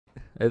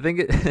I think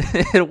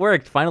it it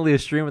worked. Finally, a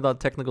stream without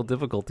technical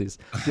difficulties.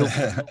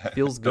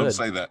 Feels good. Don't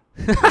say that.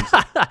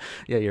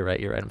 Yeah, you're right.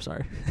 You're right. I'm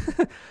sorry.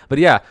 But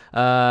yeah,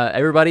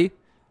 everybody,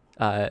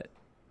 the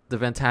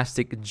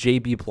fantastic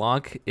JB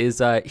Blanc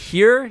is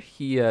here.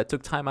 He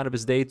took time out of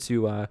his day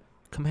to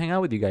come hang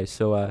out with you guys.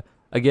 So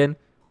again,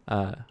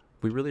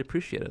 we really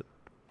appreciate it.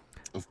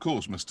 Of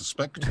course, Mr.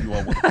 Spect, you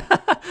are welcome.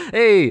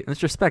 Hey,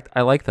 Mr. Spect,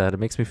 I like that. It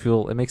makes me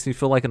feel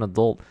like an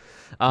adult.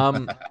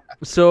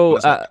 So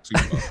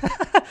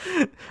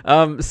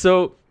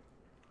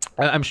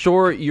I'm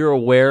sure you're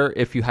aware,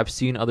 if you have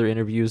seen other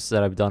interviews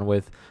that I've done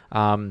with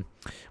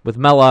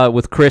Mela,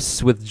 with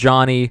Chris, with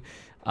Johnny.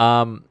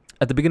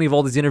 At the beginning of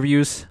all these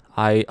interviews,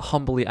 I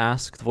humbly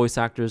asked voice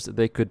actors that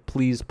they could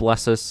please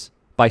bless us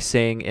by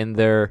saying in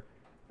their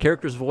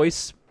character's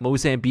voice,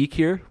 Mozambique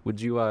here.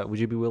 Would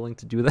you be willing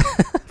to do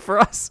that for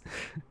us?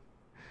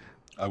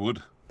 I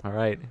would. All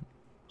right.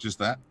 Just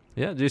that?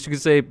 Yeah, just you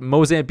could say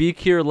Mozambique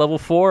here, level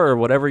 4, or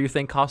whatever you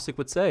think Caustic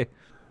would say.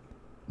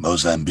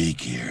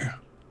 Mozambique here,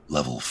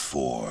 level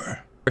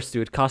 4.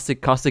 Dude,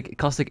 Caustic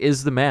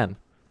is the man.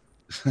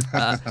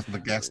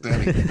 The gas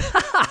daddy.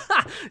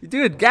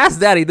 Dude, Gas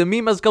Daddy, the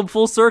meme has come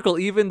full circle.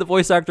 Even the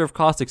voice actor of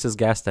Caustic says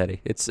Gas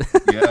Daddy. It's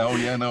Yeah, oh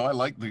yeah, no, I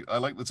like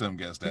the term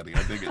gas daddy.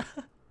 I dig it.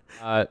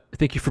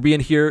 Thank you for being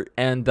here,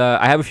 and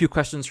I have a few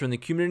questions from the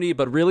community,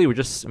 but really we're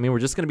just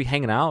gonna be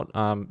hanging out,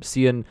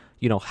 seeing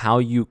how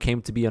you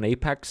came to be on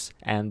Apex,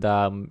 and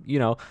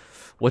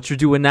what you're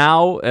doing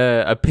now,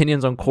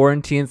 opinions on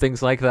quarantine,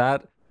 things like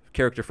that.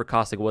 Character for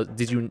Caustic,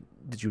 did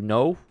you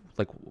know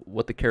like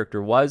what the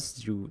character was?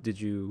 Did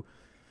you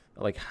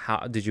like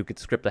how did you get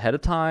the script ahead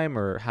of time,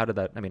 or how did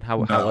that? I mean, how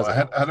was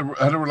it?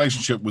 I had a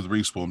relationship with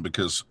Respawn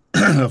because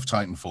of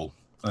Titanfall,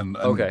 and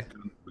okay.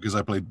 Because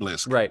I played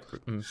Blisk. Right.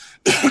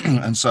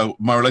 And so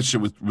my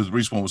relationship with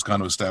Respawn was kind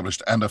of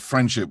established, and a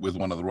friendship with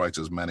one of the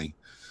writers, Manny,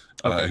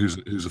 okay.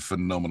 who's a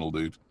phenomenal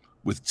dude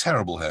with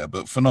terrible hair,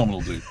 but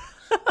phenomenal dude.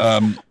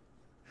 I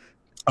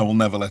will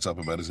never let up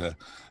about his hair.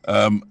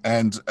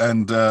 And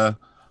I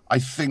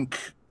think,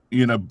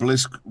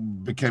 Blisk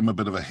became a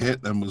bit of a hit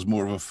and was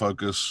more of a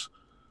focus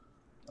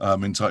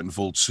in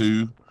Titanfall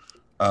 2.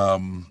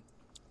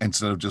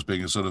 Instead of just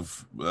being a sort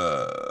of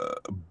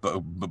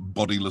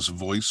bodiless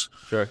voice.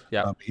 Sure,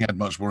 yeah. He had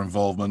much more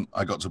involvement.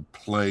 I got to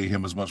play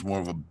him as much more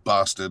of a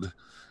bastard.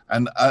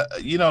 And,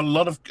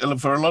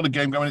 for a lot of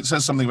game, it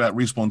says something about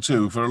Respawn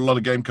too. For a lot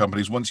of game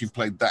companies, once you've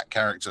played that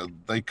character,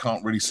 they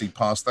can't really see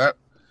past that.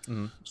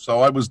 Mm-hmm. So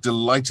I was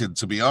delighted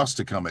to be asked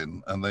to come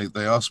in, and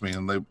they asked me,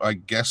 and I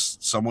guess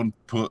someone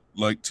put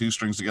like 2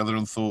 strings together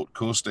and thought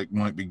Caustic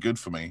might be good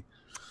for me.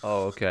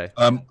 Oh, okay.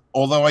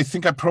 Although I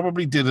think I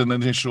probably did an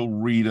initial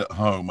read at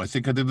home. I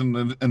think I did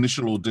an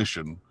initial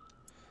audition.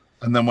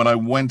 And then when I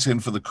went in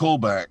for the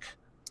callback,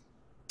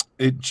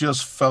 it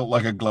just felt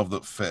like a glove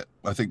that fit,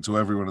 I think, to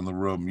everyone in the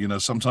room.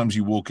 Sometimes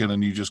you walk in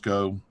and you just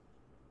go,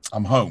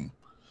 I'm home.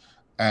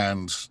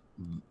 And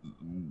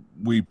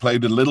we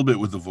played a little bit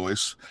with the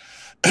voice,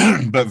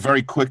 but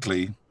very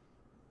quickly,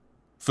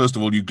 first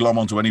of all, you glom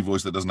onto any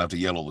voice that doesn't have to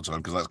yell all the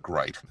time, because that's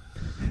great.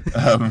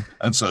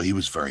 And so he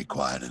was very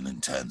quiet and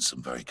intense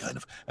and very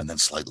and then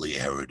slightly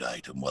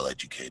erudite and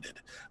well-educated.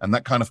 And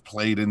that kind of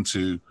played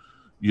into,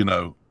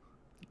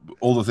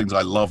 all the things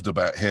I loved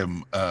about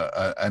him,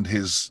 and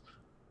his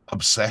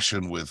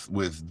obsession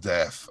with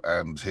death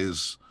and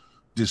his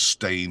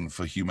disdain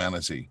for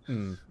humanity.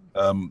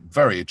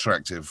 Very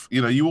attractive.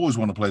 You always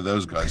want to play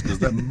those guys because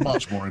they're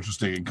much more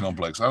interesting and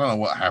complex. I don't know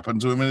what happened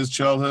to him in his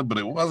childhood, but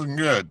it wasn't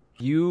good.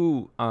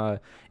 You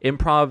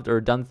improv'd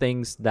or done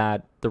things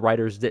that the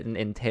writers didn't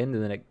intend,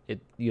 and then it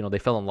they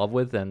fell in love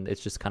with, and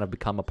it's just kind of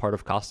become a part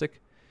of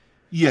Caustic.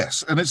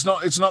 Yes, and it's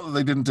not that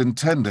they didn't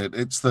intend it.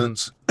 It's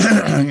that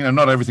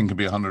not everything can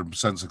be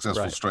 100%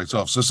 successful straight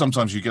off. So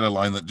sometimes you get a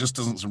line that just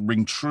doesn't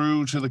ring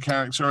true to the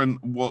character, and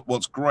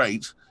what's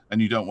great,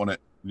 and you don't want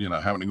it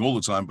happening all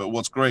the time, but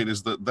what's great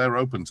is that they're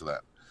open to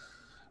that.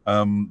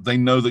 They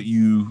know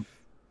that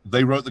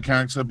they wrote the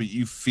character, but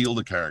you feel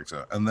the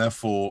character, and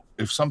therefore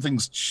if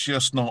something's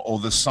just not, or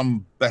there's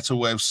some better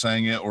way of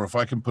saying it, or if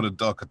I can put a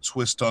darker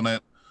twist on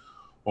it,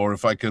 or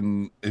if I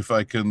can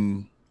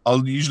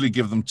I'll usually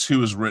give them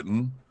 2 as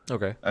written.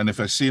 Okay. And if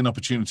I see an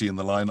opportunity in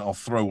the line, I'll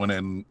throw one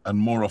in, and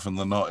more often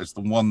than not, it's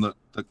the one that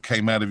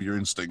came out of your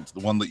instinct, the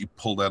one that you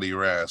pulled out of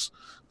your ass,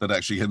 that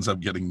actually ends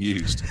up getting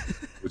used,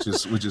 which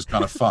is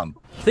kind of fun.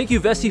 Thank you,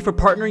 Vessi, for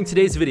partnering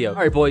today's video. All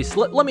right, boys,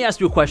 let me ask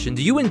you a question.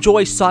 Do you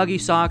enjoy soggy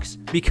socks?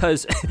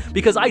 Because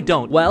I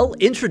don't. Well,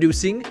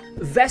 introducing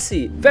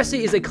Vessi.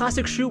 Vessi is a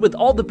classic shoe with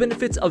all the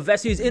benefits of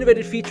Vessi's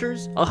innovative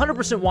features: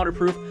 100%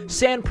 waterproof,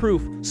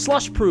 sandproof,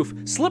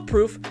 slushproof,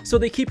 slip-proof, so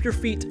they keep your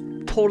feet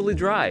totally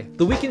dry.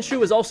 The weekend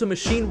shoe is also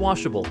machine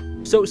washable.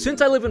 So since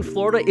I live in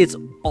Florida, it's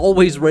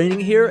always raining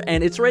here,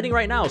 and it's raining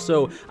right now,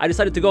 so I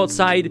decided to go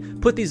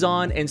outside, put these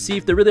on, and see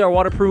if they really are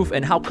waterproof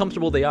and how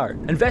comfortable they are.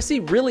 And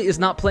Vessi really is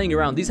not playing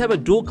around. These have a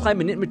dual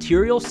climate knit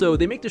material, so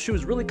they make the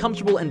shoes really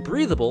comfortable and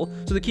breathable,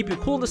 so they keep you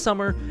cool in the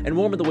summer and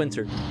warm in the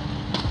winter.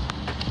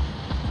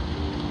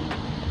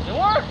 It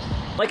works!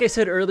 Like I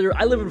said earlier,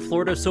 I live in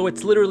Florida, so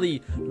it's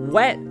literally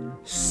wet,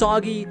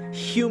 soggy,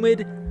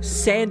 humid,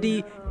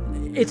 sandy.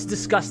 It's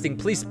disgusting.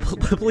 Please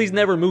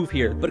never move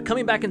here. But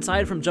coming back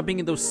inside from jumping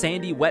in those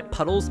sandy, wet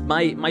puddles,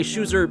 my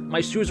shoes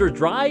are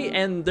dry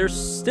and they're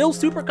still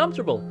super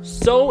comfortable.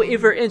 So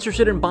if you're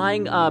interested in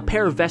buying a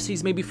pair of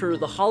Vessies, maybe for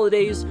the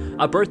holidays,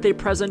 a birthday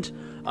present,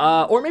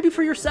 or maybe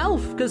for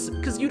yourself,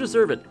 because you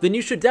deserve it, then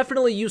you should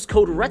definitely use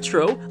code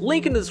RETRO,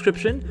 link in the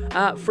description,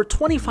 for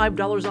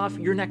 $25 off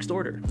your next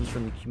order. This is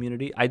from the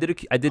community. I did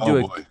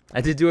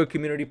do a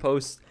community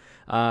post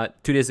 2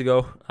 days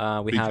ago.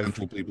 We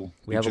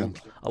have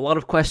a lot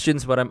of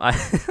questions, but I'm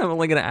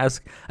only gonna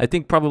ask, I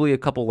think, probably a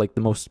couple, like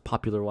the most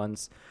popular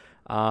ones.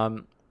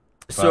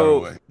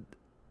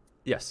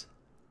 Yes.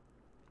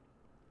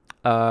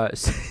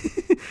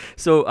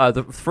 So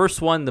the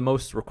first one, the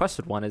most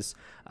requested one is,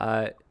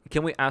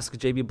 can we ask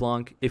JB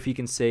Blanc if he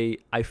can say,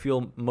 "I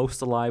feel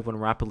most alive when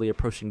rapidly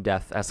approaching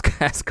death," as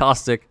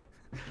Caustic?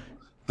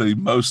 The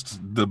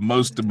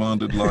most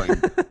demanded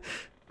line.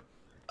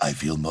 I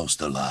feel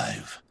most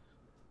alive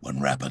when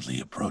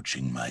rapidly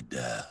approaching my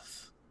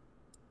death.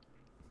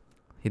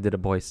 He did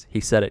it, boys.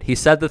 He said it. He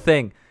said the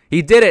thing.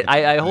 He did it.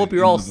 I hope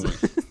you're all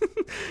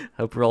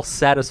hope you're all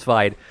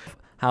satisfied.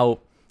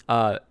 How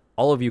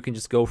all of you can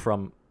just go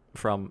from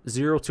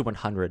 0 to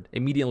 100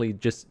 immediately,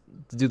 just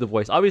to do the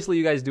voice. Obviously,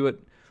 you guys do it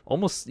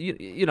almost.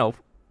 You know,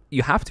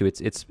 you have to.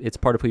 It's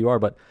part of who you are.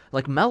 But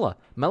like Mela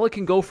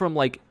can go from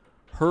like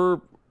her.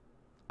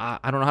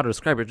 I don't know how to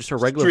describe it. Just her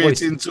regular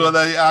voice into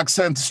the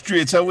accent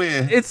straight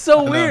away. It's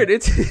so weird.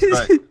 It's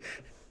right.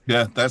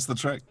 Yeah, that's the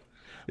trick.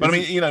 But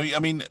I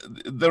mean,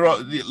 there are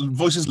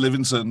voices live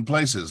in certain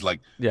places. Like,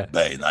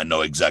 Bane, I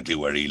know exactly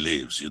where he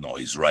lives. You know,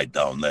 he's right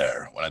down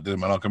there. When I did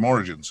him in Arkham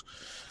Origins,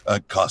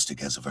 Caustic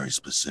has a very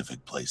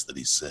specific place that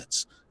he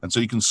sits, and so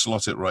you can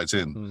slot it right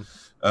in.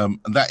 And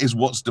that is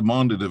what's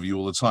demanded of you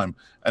all the time.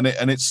 And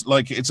it's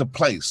like it's a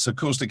place. So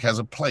Caustic has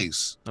a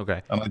place.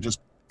 Okay. And I just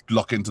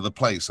lock into the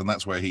place, and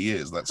that's where he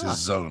is. That's his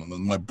zone, and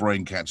then my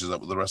brain catches up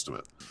with the rest of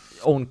it.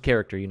 Own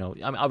character, you know.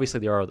 I mean, obviously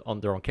they are on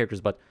their own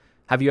characters, but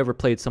have you ever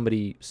played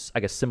somebody,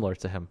 I guess, similar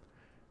to him?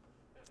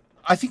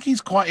 I think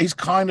he's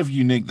kind of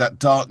unique. That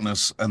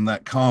darkness and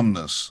that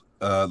calmness,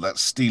 that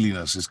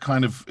steeliness is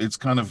kind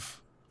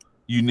of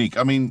unique.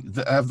 I mean,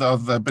 there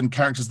have been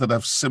characters that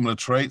have similar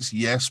traits,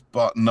 yes,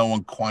 but no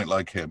one quite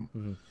like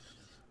him.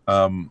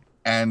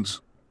 And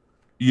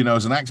you know,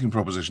 as an acting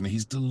proposition,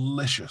 he's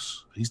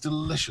delicious. He's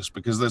delicious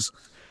because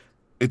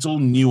it's all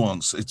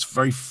nuance. It's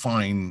very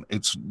fine.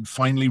 It's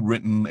finely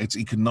written. It's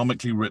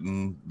economically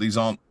written. These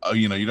aren't,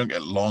 you know, you don't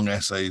get long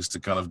essays to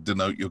kind of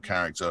denote your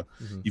character.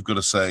 You've got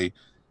to say,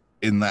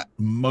 in that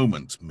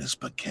moment, Miss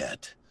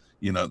Paquette.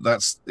 You know,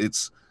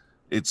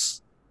 it's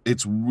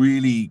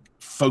really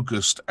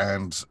focused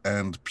and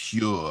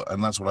pure,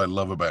 and that's what I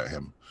love about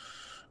him.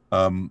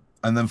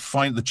 And then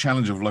find the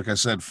challenge of, like I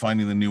said,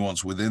 finding the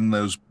nuance within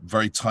those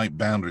very tight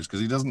boundaries, because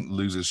he doesn't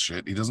lose his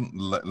shit. He doesn't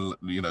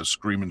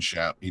scream and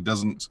shout. He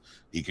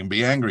can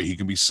be angry. He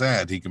can be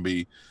sad. He can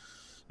be,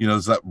 you know,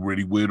 there's that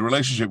really weird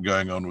relationship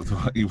going on with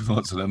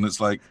Wattson. And it's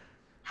like,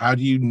 how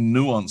do you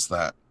nuance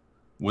that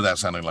without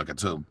sounding like a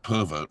total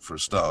pervert for a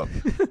start,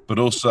 but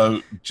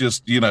also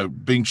just, you know,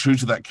 being true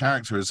to that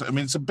character is, I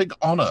mean, it's a big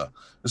honor,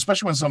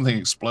 especially when something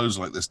explodes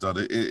like this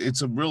does.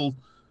 It's a real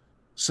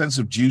sense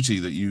of duty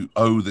that you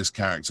owe this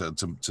character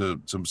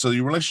to so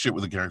your relationship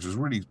with the character is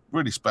really,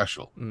 really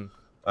special.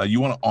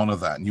 You want to honor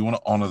that, and you want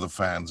to honor the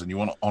fans, and you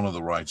want to honor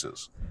the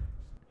writers.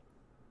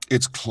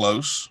 It's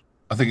close.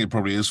 I think it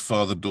probably is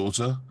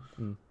father-daughter,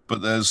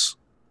 but there's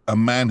a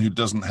man who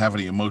doesn't have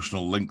any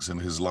emotional links in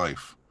his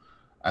life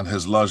and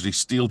has largely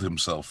steeled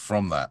himself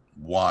from that.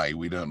 Why,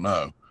 we don't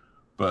know,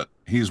 but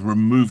he's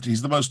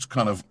the most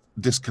kind of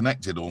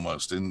disconnected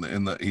almost in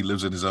that he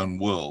lives in his own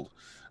world.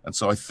 And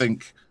so I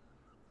think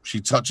she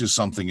touches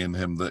something in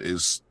him that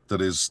is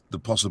the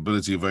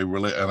possibility of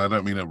and I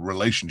don't mean a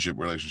relationship,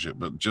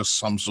 but just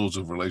some sort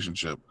of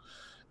relationship.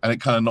 And it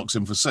kind of knocks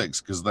him for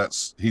six,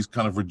 because he's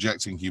kind of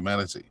rejecting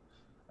humanity,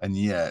 and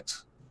yet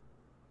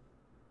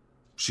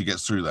she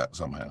gets through that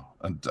somehow.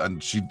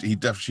 And she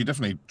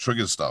definitely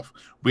triggers stuff.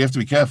 We have to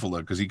be careful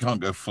though, because he can't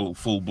go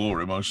full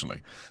bore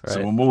emotionally. Right.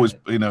 So I'm always,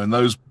 you know, in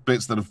those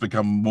bits that have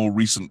become more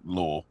recent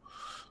lore,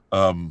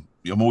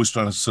 I'm always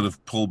trying to sort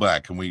of pull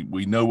back, and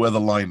we know where the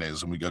line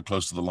is, and we go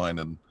close to the line,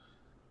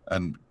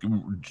 and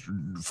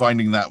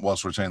finding that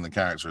whilst retaining the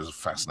character is a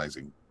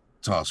fascinating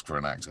task for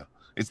an actor.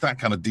 It's that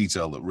kind of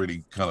detail that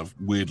really kind of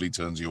weirdly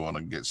turns you on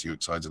and gets you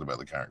excited about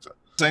the character.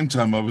 At the same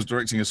time, I was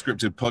directing a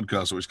scripted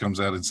podcast which comes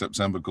out in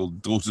September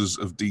called Daughters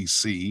of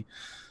DC.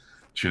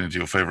 Tune into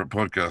your favorite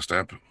podcast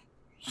app,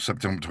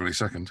 September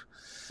 22nd.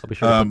 I'll be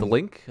sure to put the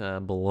link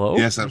below.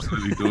 Yes,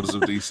 absolutely,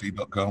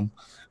 daughtersofdc.com.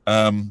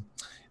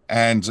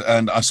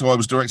 So I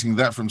was directing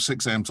that from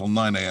 6 a.m. till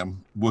 9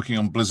 a.m., working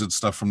on Blizzard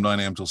stuff from 9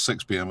 a.m. till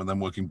 6 p.m., and then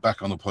working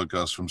back on the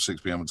podcast from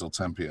 6 p.m. until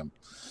 10 p.m.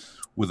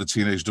 with a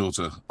teenage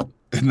daughter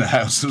in the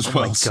house as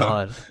well. Oh my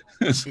God.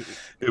 So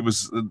it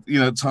was, you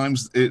know, at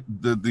times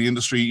the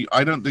industry,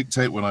 I don't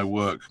dictate when I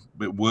work,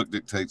 but work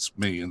dictates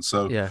me. And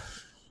so,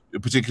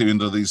 particularly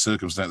under these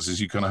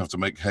circumstances, you kind of have to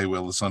make hay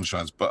while the sun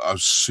shines. But I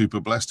was super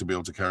blessed to be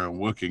able to carry on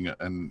working.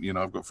 And, you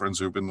know, I've got friends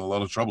who have been in a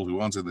lot of trouble who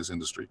aren't in this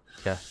industry.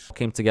 Yeah.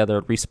 Came together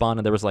at Respawn,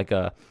 and there was like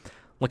a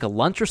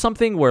lunch or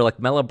something where like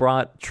Mela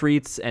brought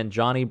treats and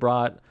Johnny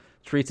brought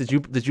treats.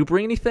 Did you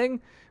bring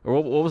anything? Or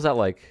what was that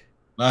like?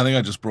 No, I think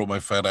I just brought my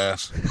fat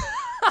ass.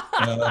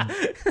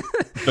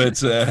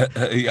 But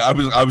yeah,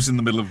 I was in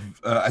the middle of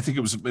I think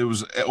it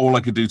was all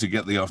I could do to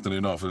get the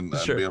afternoon off and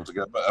Sure. be able to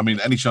go. But I mean,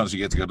 any chance you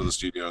get to go to the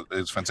studio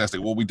is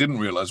fantastic. What we didn't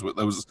realize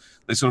was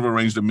they sort of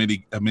arranged a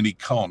mini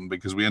con,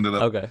 because we ended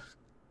up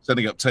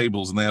setting up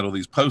tables, and they had all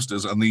these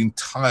posters, and the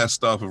entire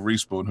staff of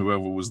Respawn, whoever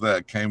was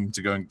there, came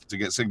to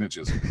get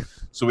signatures.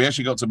 So we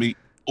actually got to meet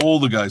all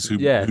the guys who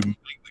make the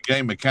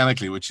game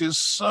mechanically, which is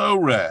so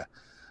rare.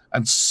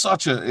 And it's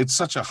such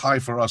a high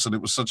for us, and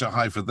it was such a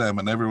high for them,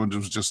 and everyone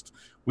was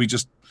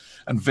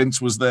and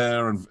Vince was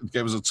there and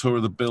gave us a tour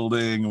of the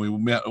building, and we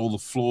met all the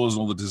floors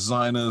and all the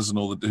designers and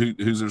all the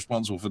who's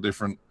responsible for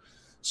different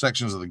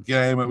sections of the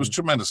game. It was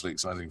tremendously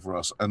exciting for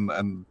us,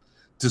 and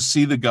to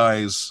see the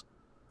guys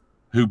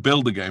who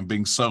build the game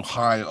being so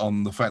high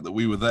on the fact that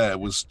we were there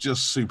was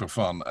just super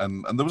fun,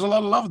 and there was a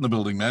lot of love in the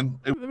building, man.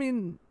 I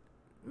mean,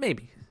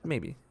 maybe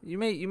you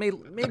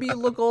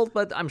look old,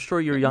 but I'm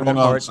sure you're young at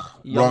heart.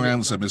 Wrong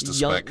answer, Mr.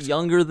 Spect.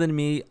 Younger than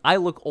me. I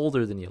look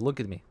older than you. Look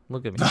at me.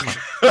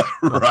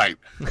 Right.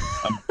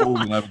 I'm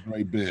old and I have a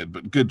gray beard,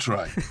 but good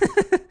try.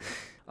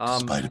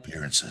 Despite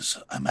appearances,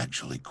 I'm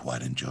actually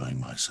quite enjoying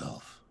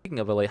myself. Speaking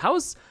of LA,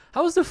 how's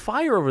the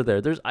fire over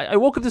there? I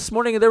woke up this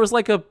morning and there was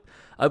like a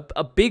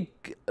big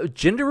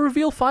gender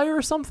reveal fire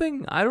or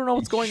something. I don't know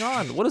what's going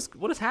on.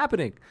 What is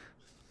happening?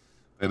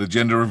 At a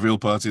gender reveal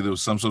party, there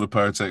was some sort of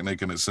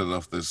pyrotechnic, and it set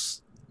off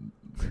this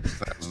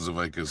thousands of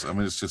acres. I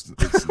mean, it's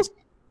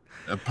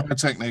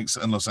pyrotechnics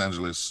and Los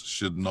Angeles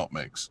should not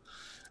mix,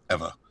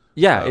 ever.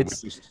 Yeah,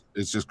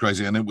 it's just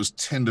crazy, and it was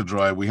tinder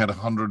dry. We had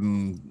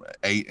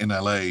 108 in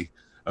LA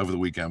over the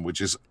weekend,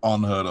 which is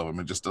unheard of. I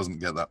mean, it just doesn't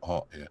get that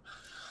hot here.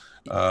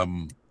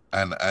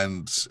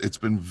 And it's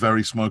been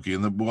very smoky.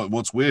 And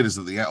what's weird is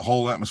that the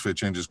whole atmosphere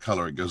changes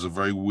color. It goes a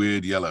very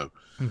weird yellow.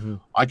 Mm-hmm.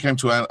 I came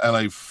to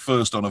LA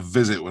first on a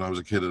visit when I was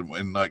a kid in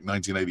like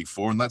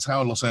 1984, and that's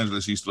how Los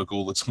Angeles used to look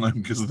all the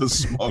time because of the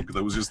smog.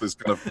 There was just this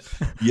kind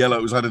of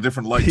yellow. It had a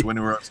different light to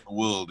anywhere else in the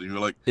world, and you were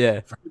like, yeah,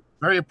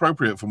 very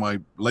appropriate for my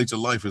later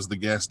life as the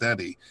gas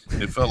daddy.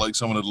 It felt like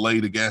someone had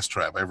laid a gas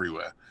trap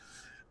everywhere.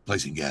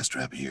 Placing gas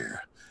trap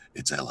here.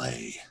 It's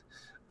LA.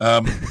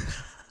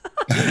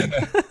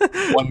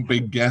 One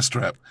big gas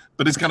trap,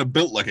 but it's kind of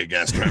built like a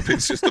gas trap.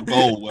 It's just a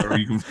bowl where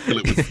you can fill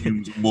it with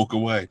fumes and walk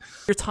away.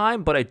 Your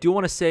time, but I do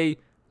want to say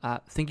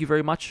thank you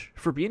very much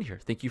for being here.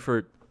 Thank you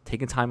for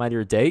taking time out of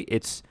your day.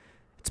 It's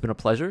been a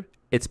pleasure.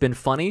 It's been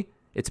funny.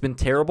 It's been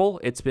terrible.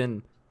 It's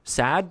been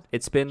sad.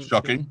 It's been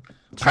shocking.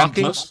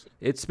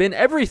 It's been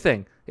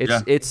everything.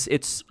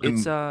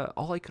 It's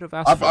all I could have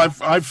asked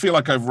for. I feel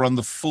like I've run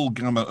the full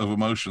gamut of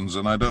emotions,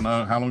 and I don't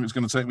know how long it's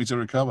going to take me to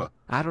recover.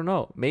 I don't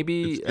know.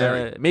 Maybe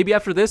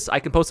after this, I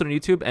can post it on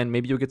YouTube, and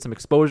maybe you'll get some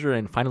exposure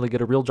and finally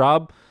get a real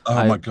job.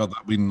 Oh my God,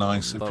 that'd be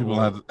nice.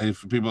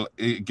 If people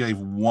gave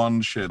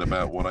one shit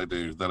about what I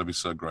do, that'd be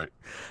so great.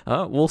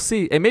 We'll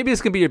see, and maybe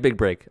this can be your big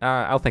break.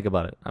 I'll think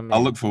about it.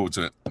 I'll look forward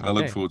to it. I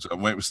look forward to it.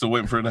 I'm still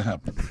waiting for it to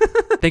happen.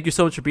 Thank you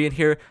so much for being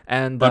here,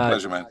 and my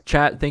pleasure, man.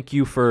 Chat. Thank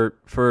you for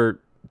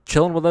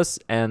chilling with us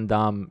and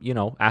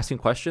asking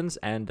questions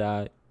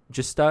and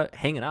just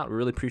hanging out. We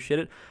really appreciate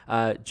it.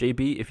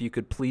 JB, if you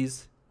could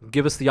please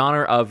give us the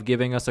honor of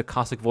giving us a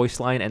Caustic voice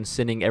line and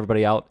sending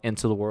everybody out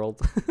into the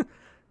world.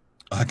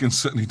 I can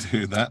certainly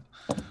do that.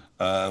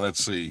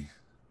 Let's see.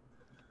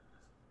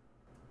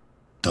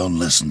 Don't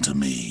listen to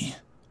me.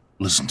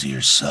 Listen to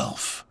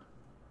yourself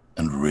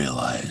and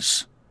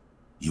realize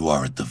you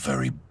are at the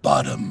very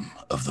bottom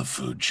of the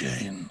food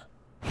chain.